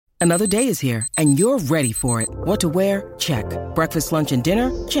Another day is here, and you're ready for it. What to wear? Check. Breakfast, lunch, and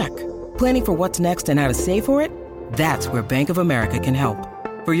dinner? Check. Planning for what's next and how to save for it? That's where Bank of America can help.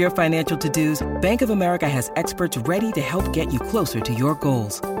 For your financial to-dos, Bank of America has experts ready to help get you closer to your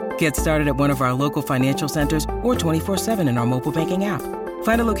goals. Get started at one of our local financial centers or 24/7 in our mobile banking app.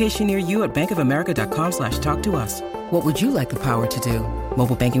 Find a location near you at bankofamerica.com/talktous. What would you like the power to do?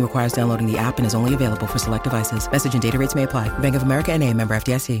 Mobile banking requires downloading the app and is only available for select devices. Message and data rates may apply. Bank of America N.A., member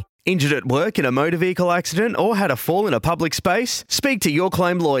FDIC. Injured at work in a motor vehicle accident or had a fall in a public space? Speak to Your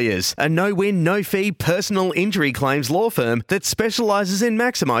Claim Lawyers, a no-win, no-fee personal injury claims law firm that specialises in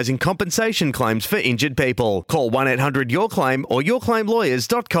maximising compensation claims for injured people. Call 1-800-YOUR-CLAIM or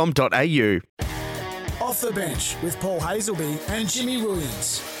yourclaimlawyers.com.au. Off the Bench with Paul Hazelby and Jimmy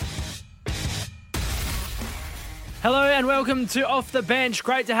Williams. Hello and welcome to Off the Bench.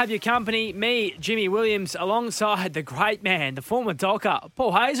 Great to have your company. Me, Jimmy Williams, alongside the great man, the former Docker,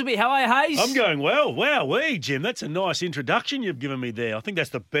 Paul Hazelby. How are you, Hayes? I'm going well. Wowee, Jim. That's a nice introduction you've given me there. I think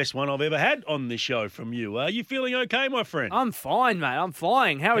that's the best one I've ever had on this show from you. Are you feeling okay, my friend? I'm fine, mate. I'm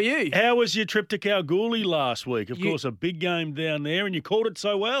flying. How are you? How was your trip to Kalgoorlie last week? Of course, a big game down there, and you called it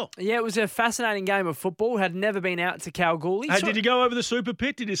so well. Yeah, it was a fascinating game of football. Had never been out to Kalgoorlie. Hey, did you go over the Super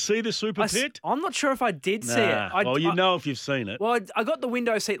Pit? Did you see the Super Pit? I'm not sure if I did see it. Well, you know if you've seen it. Well, I got the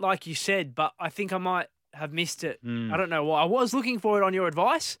window seat like you said, but I think I might have missed it. I don't know why. I was looking for it on your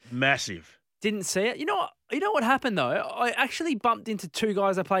advice. Massive. Didn't see it. You know what happened, though? I actually bumped into two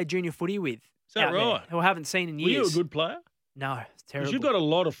guys I played junior footy with. Is that right? Who I haven't seen in years. Were you a good player? No, it's terrible. Because you've got a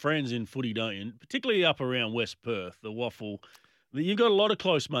lot of friends in footy, don't you? Particularly up around West Perth, the Waffle. You've got a lot of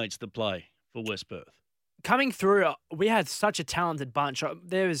close mates that play for West Perth. Coming through, we had such a talented bunch.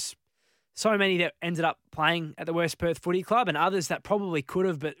 There was so many that ended up playing at the West Perth Footy Club and others that probably could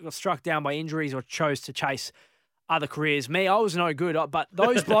have but got struck down by injuries or chose to chase other careers. Me, I was no good, but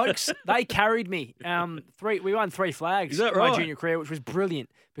those blokes, they carried me. We won 3 flags in my junior career, which was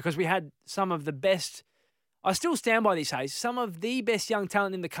brilliant because we had some of the best. I still stand by these, Hayes, some of the best young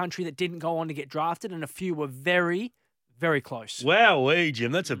talent in the country that didn't go on to get drafted, and a few were very, very close. Wowee,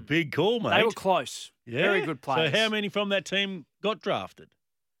 Jim, that's a big call, mate. They were close. Yeah. Very good players. So how many from that team got drafted?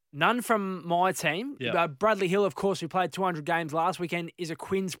 None from my team. Yep. Bradley Hill, of course, who played 200 games last weekend, is a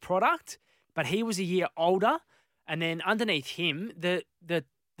Quins product, but he was a year older. And then underneath him, the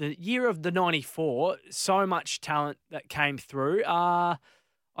year of the 94, so much talent that came through. I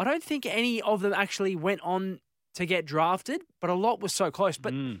don't think any of them actually went on to get drafted, but a lot was so close.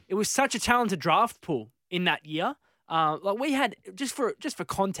 But it was such a talented draft pool in that year. Like we had, just for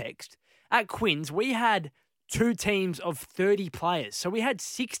context, at Quins, we had 2 teams of 30 players. So we had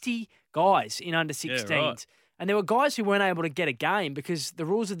 60 guys in under 16s. Yeah, right. And there were guys who weren't able to get a game because the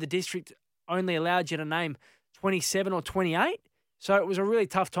rules of the district only allowed you to name 27 or 28. So it was a really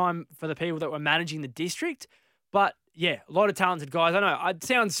tough time for the people that were managing the district. But yeah, a lot of talented guys. I know it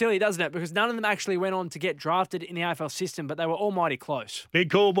sounds silly, doesn't it? Because none of them actually went on to get drafted in the AFL system, but they were almighty close. Big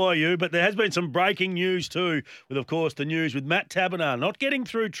call by you, but there has been some breaking news too, with, of course, the news with Matt Taberner not getting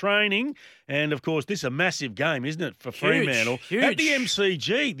through training. And, of course, this is a massive game, isn't it, for Fremantle? Huge. At the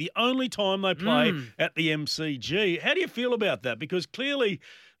MCG, the only time they play at the MCG. How do you feel about that? Because clearly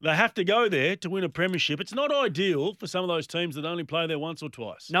they have to go there to win a premiership. It's not ideal for some of those teams that only play there once or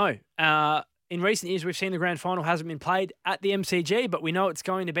twice. No. In recent years, we've seen the grand final hasn't been played at the MCG, but we know it's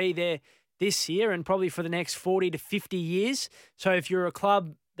going to be there this year and probably for the next 40 to 50 years. So if you're a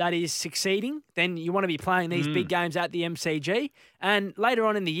club that is succeeding, then you want to be playing these big games at the MCG. And later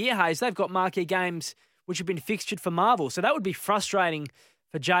on in the year, Hayes, they've got marquee games which have been fixtured for Marvel. So that would be frustrating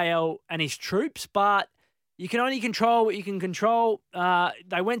for JL and his troops, but you can only control what you can control.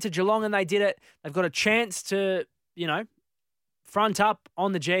 They went to Geelong and they did it. They've got a chance to, front up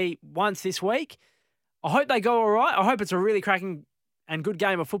on the G once this week. I hope they go all right. I hope it's a really cracking and good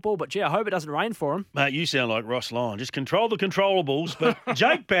game of football, but I hope it doesn't rain for them. Mate, you sound like Ross Lyon. Just control the controllables. But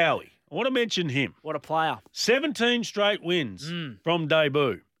Jake Bowie, I want to mention him. What a player. 17 straight wins from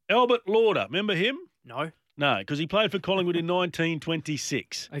debut. Albert Lauder, remember him? No. No, because he played for Collingwood in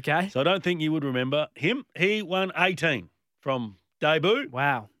 1926. Okay. So I don't think you would remember him. He won 18 from debut.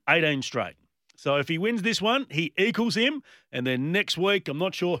 Wow. 18 straight. So if he wins this one, he equals him. And then next week, I'm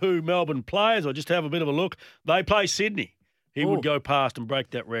not sure who Melbourne plays. I'll just have a bit of a look. They play Sydney. He would go past and break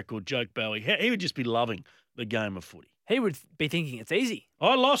that record, Jake Bowie. He would just be loving the game of footy. He would be thinking it's easy.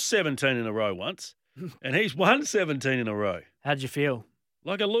 I lost 17 in a row once, and he's won 17 in a row. How'd you feel?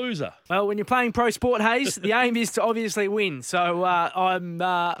 Like a loser. Well, when you're playing pro sport, Hayes, the aim is to obviously win. So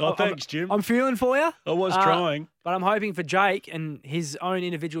thanks, Jim. I'm feeling for you. I was trying. But I'm hoping for Jake and his own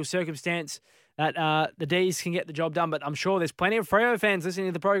individual circumstance that the D's can get the job done. But I'm sure there's plenty of Freo fans listening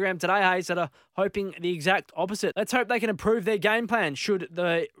to the program today, Hayes, that are hoping the exact opposite. Let's hope they can improve their game plan should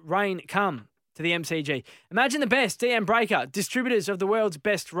the rain come to the MCG. Imagine the best, DM Breaker, distributors of the world's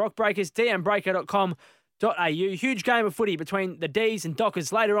best rock breakers, dmbreaker.com.au. Huge game of footy between the D's and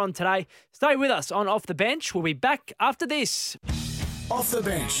Dockers later on today. Stay with us on Off the Bench. We'll be back after this. Off the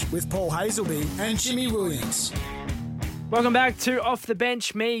Bench with Paul Hazelby and Jimmy Williams. Welcome back to Off the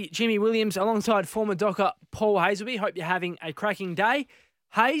Bench. Me, Jimmy Williams, alongside former Docker Paul Hazelby. Hope you're having a cracking day.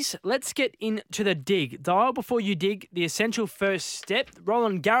 Hayes, let's get into the dig. Dial before you dig, the essential first step.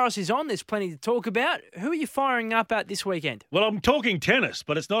 Roland Garros is on. There's plenty to talk about. Who are you firing up at this weekend? Well, I'm talking tennis,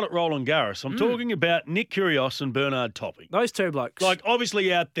 but it's not at Roland Garros. I'm talking about Nick Kyrgios and Bernard Topping. Those two blokes. Like,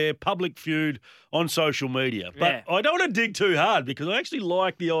 obviously out there, public feud on social media. But I don't want to dig too hard because I actually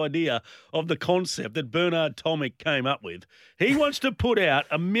like the idea of the concept that Bernard Tomic came up with. He wants to put out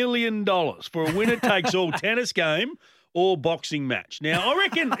 $1 million for a winner-takes-all tennis game or boxing match. Now, I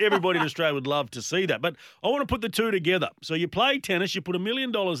reckon everybody in Australia would love to see that, but I want to put the two together. So you play tennis, you put $1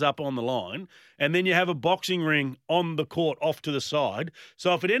 million up on the line, and then you have a boxing ring on the court off to the side.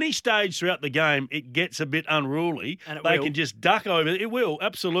 So if at any stage throughout the game it gets a bit unruly, they can just duck over. It will,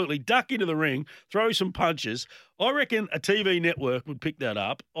 absolutely, duck into the ring, throw some punches. I reckon a TV network would pick that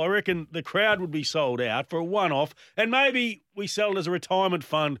up. I reckon the crowd would be sold out for a one-off, and maybe we sell it as a retirement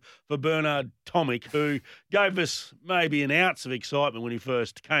fund for Bernard Tomic, who gave us maybe an ounce of excitement when he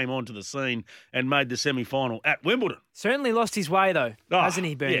first came onto the scene and made the semi-final at Wimbledon. Certainly lost his way, though, hasn't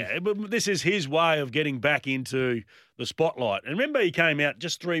he, Bernie? Yeah, but this is his way of getting back into the spotlight. And remember, he came out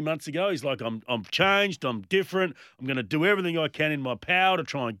just 3 months ago. He's like, I'm changed, I'm different. I'm going to do everything I can in my power to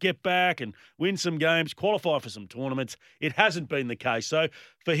try and get back and win some games, qualify for some tournaments. It hasn't been the case. So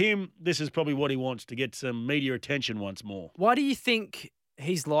for him, this is probably what he wants, to get some media attention once more. Why do you think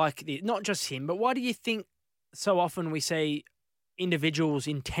he's like this? Not just him, but why do you think so often we see individuals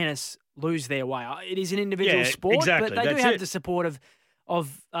in tennis lose their way? It is an individual sport, exactly. But they do have the support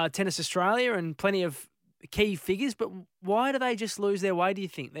of Tennis Australia and plenty of key figures. But why do they just lose their way, do you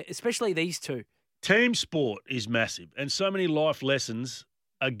think, especially these two? Team sport is massive, and so many life lessons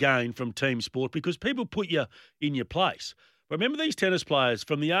are gained from team sport because people put you in your place. But remember, these tennis players,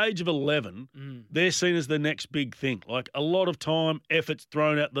 from the age of 11, they're seen as the next big thing. Like, a lot of time, effort's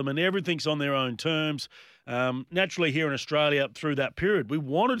thrown at them, and everything's on their own terms. Naturally, here in Australia, through that period, we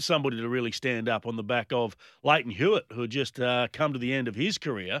wanted somebody to really stand up on the back of Leighton Hewitt, who had just come to the end of his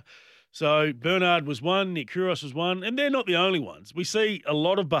career. So Bernard was one, Nick Kyrgios was one, and they're not the only ones. We see a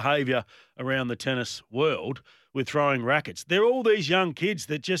lot of behaviour around the tennis world with throwing rackets. They're all these young kids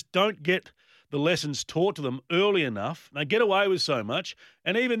that just don't get the lessons taught to them early enough. They get away with so much,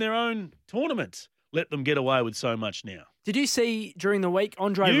 and even their own tournaments let them get away with so much now. Did you see during the week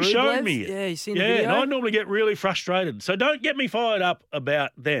Andrei Rublev? You showed me it. Yeah, you seen the video? Yeah, and I normally get really frustrated. So don't get me fired up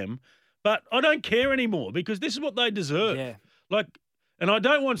about them, but I don't care anymore because this is what they deserve. Yeah. And I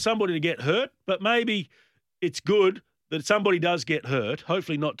don't want somebody to get hurt, but maybe it's good that somebody does get hurt,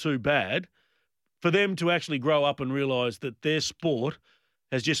 hopefully not too bad, for them to actually grow up and realise that their sport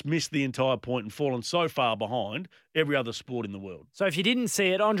has just missed the entire point and fallen so far behind every other sport in the world. So if you didn't see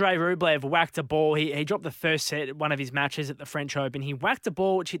it, Andrei Rublev whacked a ball. He dropped the first set at one of his matches at the French Open. He whacked a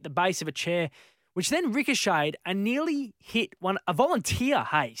ball which hit the base of a chair, which then ricocheted and nearly hit a volunteer,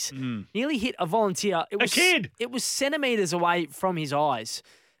 Hayes. Nearly hit a volunteer. A kid! It was centimetres away from his eyes.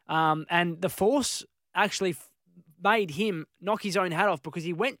 And the force actually made him knock his own hat off because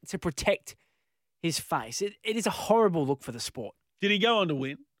he went to protect his face. It is a horrible look for the sport. Did he go on to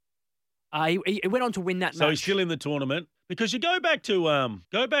win? He went on to win that match. So he's still in the tournament. Because you go back to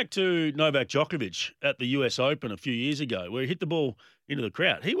Novak Djokovic at the US Open a few years ago, where he hit the ball into the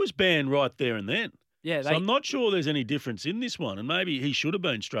crowd. He was banned right there and then. Yeah, so I'm not sure there's any difference in this one, and maybe he should have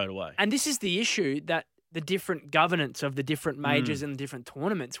been straight away. And this is the issue, that the different governance of the different majors and the different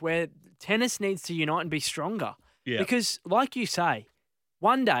tournaments, where tennis needs to unite and be stronger. Yeah. Because, like you say,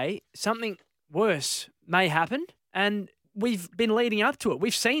 one day something worse may happen, and we've been leading up to it.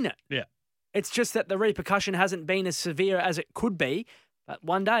 We've seen it. Yeah. It's just that the repercussion hasn't been as severe as it could be, but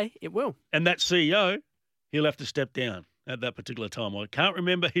one day it will. And that CEO, he'll have to step down at that particular time. I can't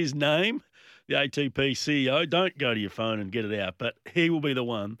remember his name, the ATP CEO. Don't go to your phone and get it out, but he will be the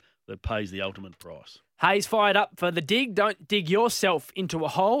one that pays the ultimate price. Hayes fired up for the dig. Don't dig yourself into a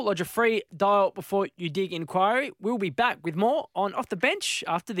hole. Lodge a free dial before you dig inquiry. We'll be back with more on Off the Bench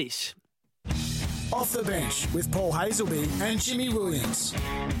after this. Off the Bench with Paul Hazelby and Jimmy Williams.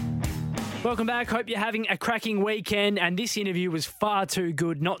 Welcome back. Hope you're having a cracking weekend. And this interview was far too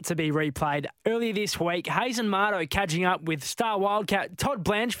good not to be replayed. Earlier this week, Hazen Marto catching up with star Wildcat Todd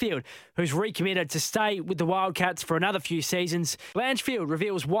Blanchfield, who's recommitted to stay with the Wildcats for another few seasons. Blanchfield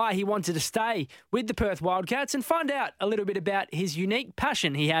reveals why he wanted to stay with the Perth Wildcats and find out a little bit about his unique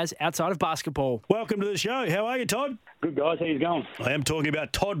passion he has outside of basketball. Welcome to the show. How are you, Todd? Good, guys. How you going? I am talking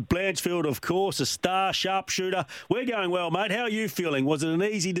about Todd Blanchfield, of course, a star sharpshooter. We're going well, mate. How are you feeling? Was it an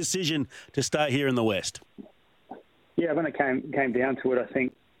easy decision to stay here in the West? Yeah, when it came down to it, I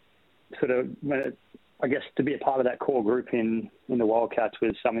think I guess to be a part of that core group in the Wildcats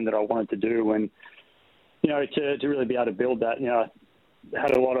was something that I wanted to do, and to really be able to build that. I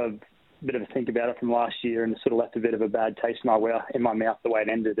had a bit of a think about it from last year, and it sort of left a bit of a bad taste in my mouth the way it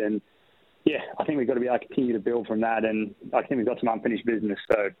ended. And yeah, I think we've got to be able to continue to build from that, and I think we've got some unfinished business.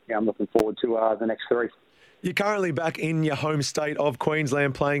 So yeah, I'm looking forward to the next 3. You're currently back in your home state of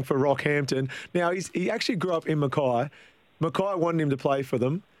Queensland playing for Rockhampton. Now, he actually grew up in Mackay. Mackay wanted him to play for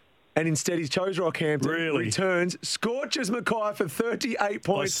them, and instead he chose Rockhampton. Really? Returns, scorches Mackay for 38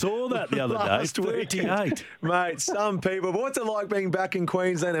 points. I saw that the other day. 38. Mate, some people. But what's it like being back in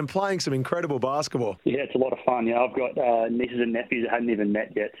Queensland and playing some incredible basketball? Yeah, it's a lot of fun. I've got nieces and nephews I hadn't even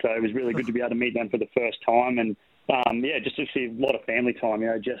met yet, so it was really good to be able to meet them for the first time. And just to see a lot of family time.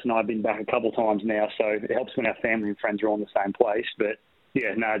 Jess and I have been back a couple of times now, so it helps when our family and friends are all in the same place. But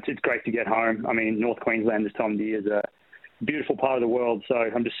yeah, no, it's great to get home. I mean, North Queensland this time of the year is a beautiful part of the world, so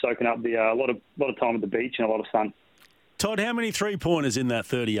I'm just soaking up a lot of time at the beach and a lot of sun. Todd, how many 3-pointers in that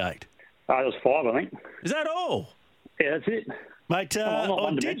 38? There was 5, I think. Is that all? Yeah, that's it. Mate, I'm not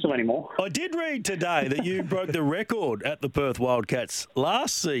one-dimensional anymore. I did read today that you broke the record at the Perth Wildcats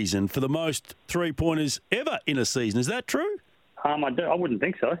last season for the most 3-pointers ever in a season. Is that true? I wouldn't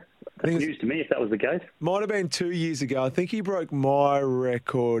think so. That's news to me if that was the case. Might have been 2 years ago. I think he broke my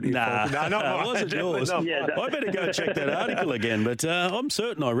record. No, not mine. Wasn't yours. Yeah, I better go check that article again, but I'm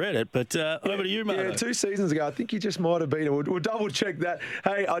certain I read it. But over to you, mate. Yeah, 2 seasons ago. I think you just might have been it. We'll double check that.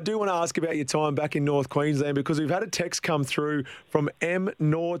 Hey, I do want to ask about your time back in North Queensland because we've had a text come through from M.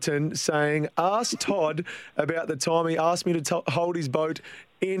 Norton saying, ask Todd about the time he asked me to hold his boat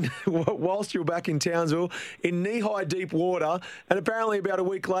whilst you're back in Townsville in knee-high deep water, and apparently about a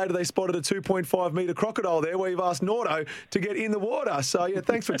week later they spotted a 2.5 metre crocodile there where you've asked Nordo to get in the water. So yeah,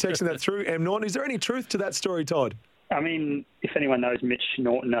 thanks for texting that through, M. Norton. Is there any truth to that story, Todd? I mean, if anyone knows Mitch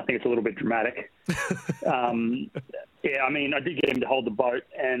Norton, I think it's a little bit dramatic. Yeah, I mean, I did get him to hold the boat,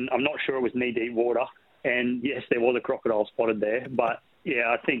 and I'm not sure it was knee-deep water. And yes, there was a crocodile spotted there, but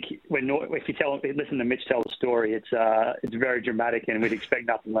yeah, I think if you listen to Mitch tell the story, it's very dramatic, and we'd expect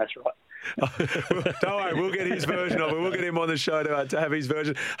nothing less, right? Don't worry, we'll get his version of it. We'll get him on the show to have his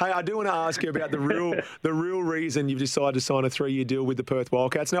version. Hey, I do want to ask you about the real reason you've decided to sign a 3-year deal with the Perth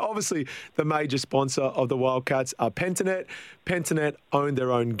Wildcats. Now, obviously, the major sponsor of the Wildcats are Pentanet. Pentanet own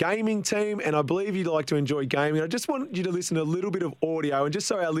their own gaming team, and I believe you'd like to enjoy gaming. I just want you to listen to a little bit of audio, and just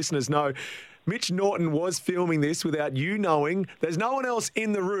so our listeners know, Mitch Norton was filming this without you knowing. There's no one else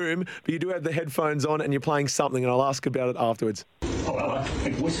in the room, but you do have the headphones on and you're playing something, and I'll ask about it afterwards. Oh, hello.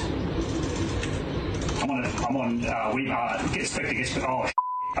 Hey, boys. I'm on,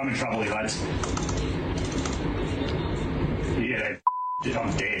 I'm in trouble here, lads. Yeah,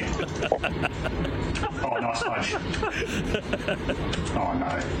 I'm dead. Oh, nice punch. Oh,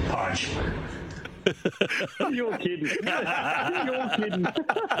 no. Punch. You're kidding. You're kidding.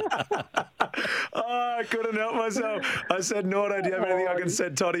 Oh, I couldn't help myself. I said, Nordo, do you have anything I can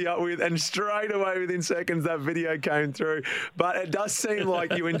set Toddy up with? And straight away, within seconds, that video came through. But it does seem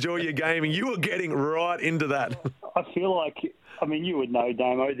like you enjoy your gaming. You were getting right into that. I feel like, I mean, you would know,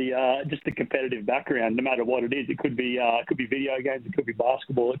 Damo, just the competitive background, no matter what it is. It could be video games, it could be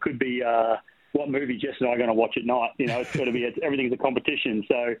basketball, it could be what movie Jess and I are going to watch at night. It's got to be, everything's a competition.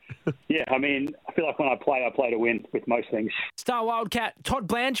 So, yeah, I mean, I feel like when I play to win with most things. Star Wildcat Todd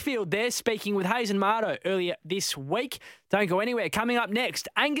Blanchfield there speaking with Hazen Marto earlier this week. Don't go anywhere. Coming up next,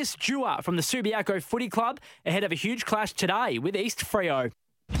 Angus Dewar from the Subiaco Footy Club ahead of a huge clash today with East Freo.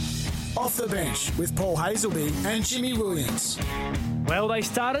 Off the bench with Paul Hazelby and Jimmy Williams. Well, they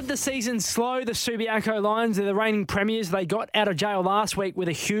started the season slow, the Subiaco Lions. They're the reigning premiers. They got out of jail last week with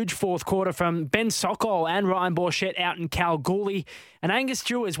a huge fourth quarter from Ben Sokol and Ryan Borchett out in Kalgoorlie. And Angus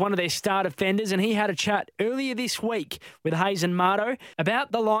Dewar is one of their star defenders, and he had a chat earlier this week with Hazen Marto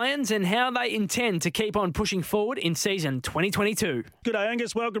about the Lions and how they intend to keep on pushing forward in season 2022. G'day,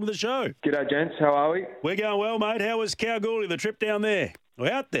 Angus. Welcome to the show. G'day, gents. How are we? We're going well, mate. How was Kalgoorlie, the trip down there? Or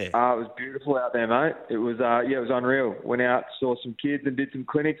out there? It was beautiful out there, mate. It was, it was unreal. Went out, saw some kids and did some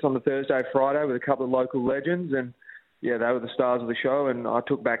clinics on the Thursday, Friday with a couple of local legends, and they were the stars of the show, and I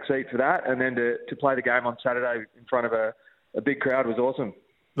took back seat for that. And then to play the game on Saturday in front of a big crowd was awesome.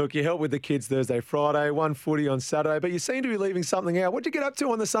 Look, you helped with the kids Thursday, Friday, one footy on Saturday, but you seem to be leaving something out. What'd you get up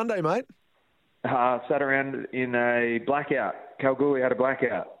to on the Sunday, mate? Sat around in a blackout. Kalgoorlie had a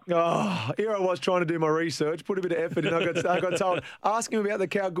blackout. Oh, here I was trying to do my research, put a bit of effort in. I got told, ask him about the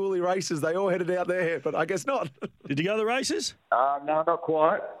Kalgoorlie races. They all headed out there, but I guess not. Did you go to the races? No, not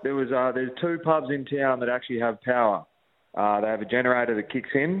quite. There's 2 pubs in town that actually have power. They have a generator that kicks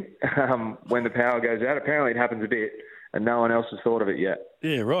in when the power goes out. Apparently it happens a bit, and no one else has thought of it yet.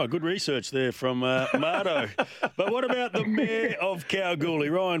 Yeah, right. Good research there from Mardo. But what about the mayor of Kalgoorlie,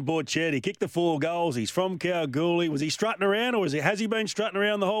 Ryan Borchett? He kicked the 4 goals. He's from Kalgoorlie. Was he strutting around, or has he been strutting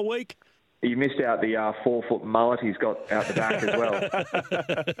around the whole week? You missed out the 4-foot mullet he's got out the back as well.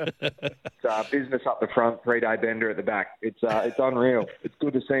 It's business up the front, 3-day bender at the back. It's unreal. It's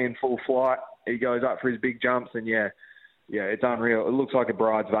good to see in full flight. He goes up for his big jumps, and yeah, it's unreal. It looks like a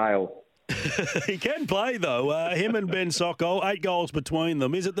bride's veil. He can play, though. Him and Ben Sokol, 8 goals between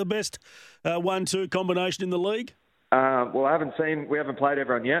them. Is it the best 1-2 combination in the league? Well, we haven't played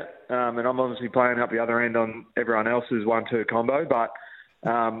everyone yet, and I'm obviously playing up the other end on everyone else's 1-2 combo, but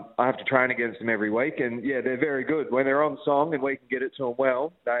I have to train against them every week, and yeah, they're very good. When they're on song and we can get it to them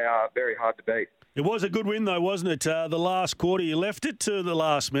well, they are very hard to beat. It was a good win, though, wasn't it? The last quarter, you left it to the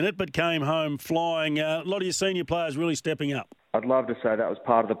last minute, but came home flying. A lot of your senior players really stepping up. I'd love to say that was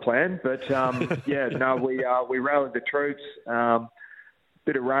part of the plan, but we rallied the troops.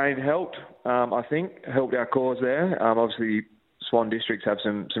 Bit of rain helped, I think, helped our cause there. Obviously, Swan Districts have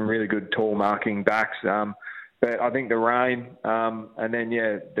some really good tall marking backs, but I think the rain and then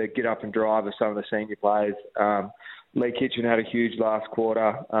the get up and drive of some of the senior players. Lee Kitchen had a huge last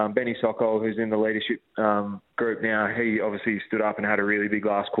quarter. Benny Sokol, who's in the leadership group now, he obviously stood up and had a really big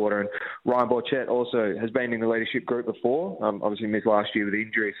last quarter. And Ryan Borchett also has been in the leadership group before. Obviously missed last year with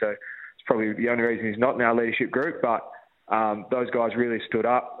injury, so it's probably the only reason he's not in our leadership group. But those guys really stood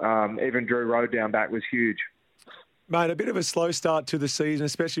up. Even Drew Road down back was huge. Mate, a bit of a slow start to the season,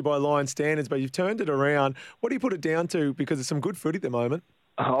 especially by Lion standards, but you've turned it around. What do you put it down to? Because it's some good footy at the moment.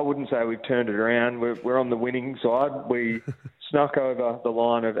 I wouldn't say we've turned it around. We're on the winning side. We snuck over the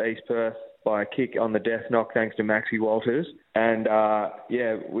line of East Perth by a kick on the death knock thanks to Maxie Walters. And,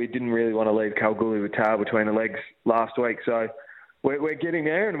 we didn't really want to leave Kalgoorlie with tail between the legs last week. So we're getting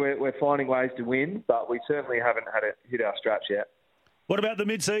there and we're finding ways to win, but we certainly haven't had it hit our straps yet. What about the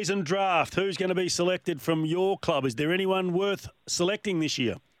mid-season draft? Who's going to be selected from your club? Is there anyone worth selecting this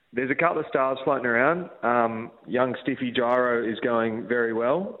year? There's a couple of stars floating around. Young Stiffy Gyro is going very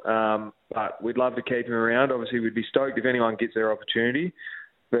well, but we'd love to keep him around. Obviously, we'd be stoked if anyone gets their opportunity.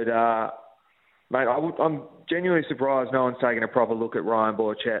 But, mate, I'm genuinely surprised no one's taken a proper look at Ryan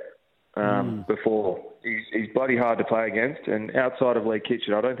Borchett before. He's bloody hard to play against, and outside of Lee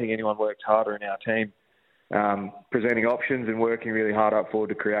Kitchen, I don't think anyone works harder in our team. Presenting options and working really hard up forward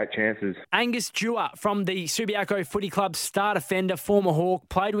to create chances. Angus Dewar from the Subiaco Footy Club, star defender, former Hawk,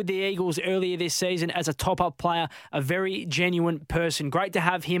 played with the Eagles earlier this season as a top-up player, a very genuine person. Great to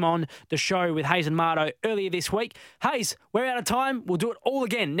have him on the show with Hayes and Mardo earlier this week. Hayes, we're out of time. We'll do it all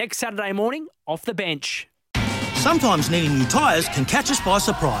again next Saturday morning off the bench. Sometimes needing new tyres can catch us by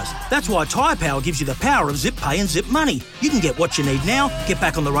surprise. That's why Tyre Power gives you the power of zip pay and zip money. You can get what you need now, get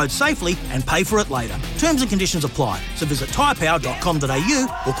back on the road safely and pay for it later. Terms and conditions apply. So visit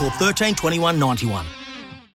tyrepower.com.au or call 13 21 91.